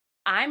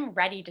I'm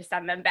ready to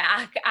send them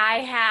back. I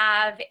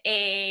have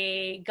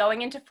a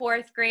going into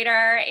fourth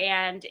grader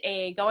and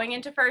a going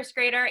into first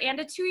grader and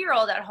a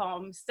 2-year-old at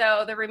home.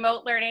 So the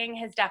remote learning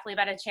has definitely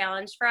been a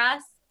challenge for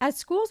us. As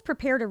schools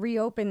prepare to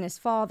reopen this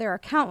fall, there are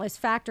countless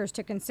factors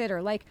to consider,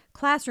 like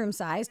classroom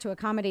size to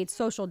accommodate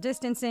social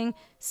distancing,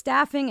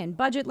 staffing and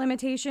budget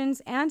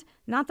limitations, and,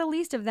 not the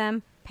least of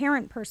them,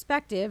 parent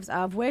perspectives,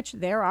 of which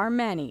there are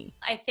many.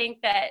 I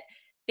think that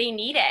they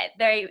need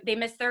it. They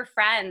miss their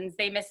friends.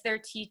 They miss their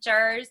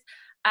teachers.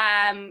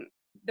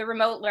 The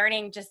remote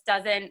learning just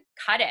doesn't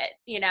cut it,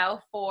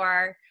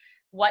 for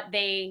what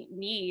they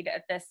need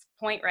at this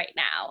point right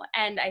now.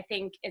 And I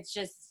think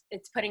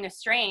it's putting a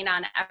strain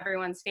on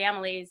everyone's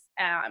families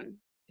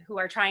who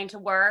are trying to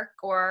work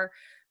or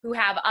who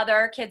have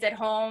other kids at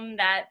home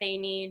that they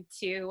need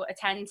to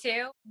attend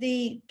to.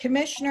 The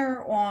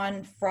commissioner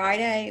on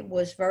Friday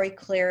was very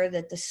clear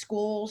that the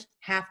schools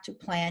have to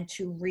plan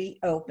to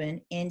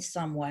reopen in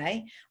some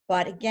way.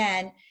 But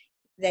again,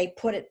 they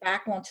put it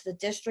back onto the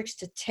districts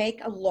to take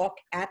a look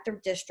at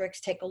their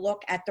districts, take a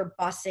look at their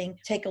busing,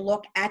 take a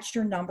look at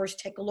your numbers,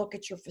 take a look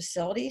at your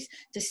facilities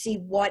to see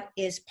what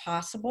is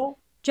possible.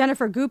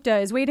 Jennifer Gupta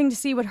is waiting to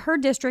see what her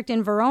district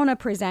in Verona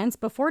presents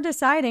before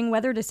deciding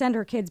whether to send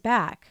her kids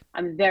back.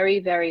 I'm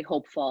very, very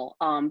hopeful.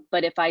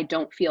 But if I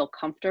don't feel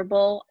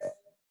comfortable,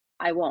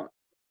 I won't.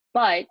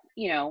 But,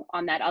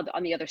 on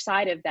the other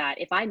side of that,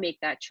 if I make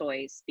that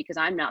choice because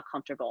I'm not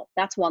comfortable,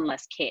 that's one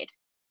less kid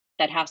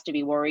that has to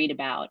be worried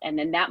about. And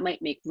then that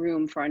might make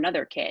room for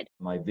another kid.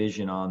 My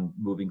vision on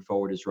moving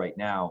forward is right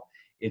now,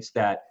 it's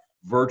that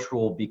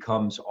virtual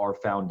becomes our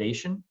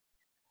foundation,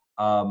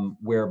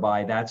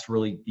 whereby that's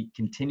really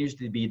continues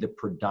to be the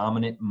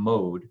predominant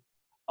mode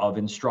of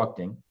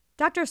instructing.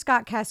 Dr.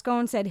 Scott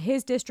Cascone said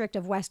his district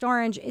of West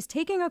Orange is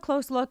taking a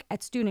close look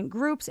at student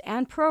groups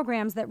and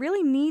programs that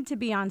really need to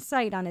be on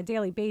site on a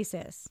daily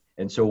basis.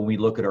 And so when we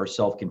look at our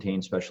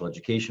self-contained special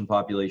education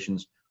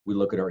populations, we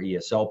look at our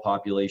ESL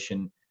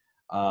population,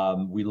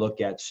 we look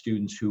at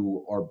students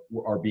who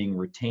are being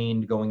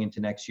retained going into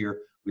next year.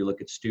 We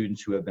look at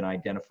students who have been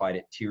identified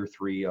at Tier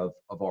 3 of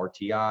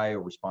RTI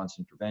or response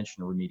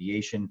intervention or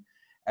remediation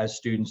as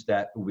students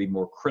that will be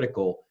more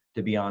critical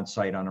to be on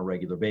site on a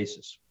regular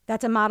basis.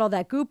 That's a model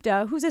that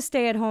Gupta, who's a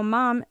stay-at-home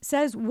mom,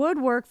 says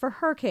would work for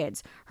her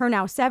kids. Her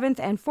now 7th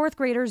and 4th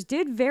graders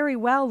did very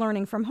well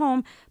learning from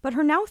home, but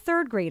her now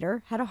 3rd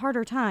grader had a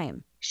harder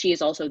time. She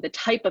is also the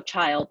type of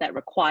child that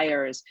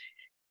requires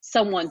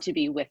someone to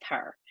be with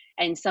her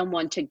and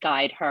someone to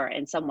guide her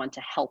and someone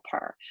to help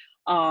her.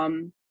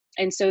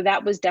 And so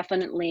that was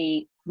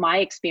definitely my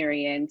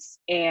experience.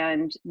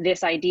 And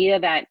this idea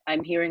that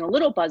I'm hearing a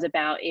little buzz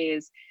about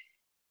is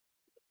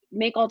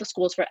make all the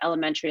schools for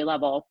elementary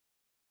level.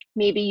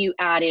 Maybe you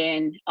add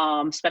in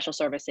special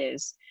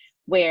services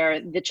where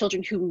the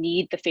children who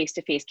need the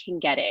face-to-face can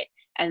get it.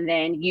 And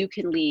then you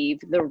can leave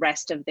the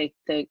rest of the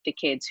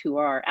kids who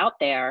are out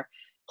there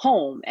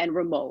home and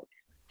remote.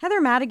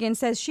 Heather Madigan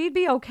says she'd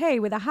be okay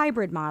with a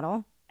hybrid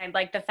model. I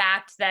like the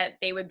fact that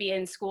they would be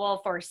in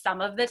school for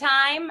some of the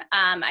time.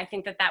 I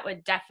think that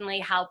would definitely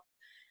help,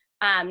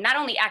 not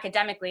only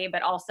academically,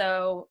 but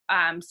also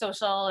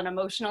social and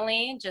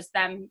emotionally, just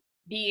them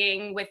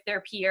being with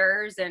their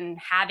peers and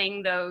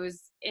having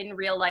those in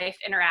real life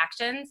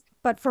interactions.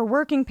 But for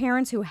working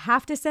parents who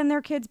have to send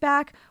their kids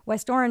back,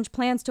 West Orange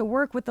plans to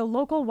work with the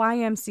local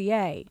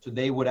YMCA. So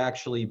they would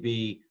actually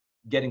be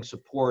getting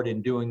support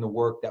in doing the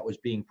work that was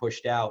being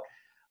pushed out.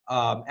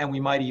 And we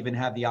might even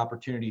have the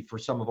opportunity for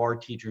some of our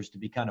teachers to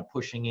be kind of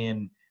pushing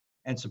in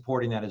and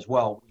supporting that as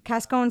well.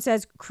 Cascone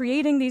says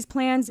creating these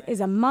plans is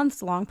a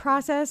months-long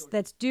process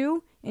that's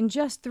due in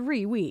just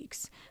 3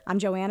 weeks. I'm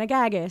Joanna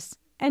Gagis,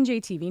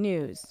 NJTV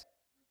News.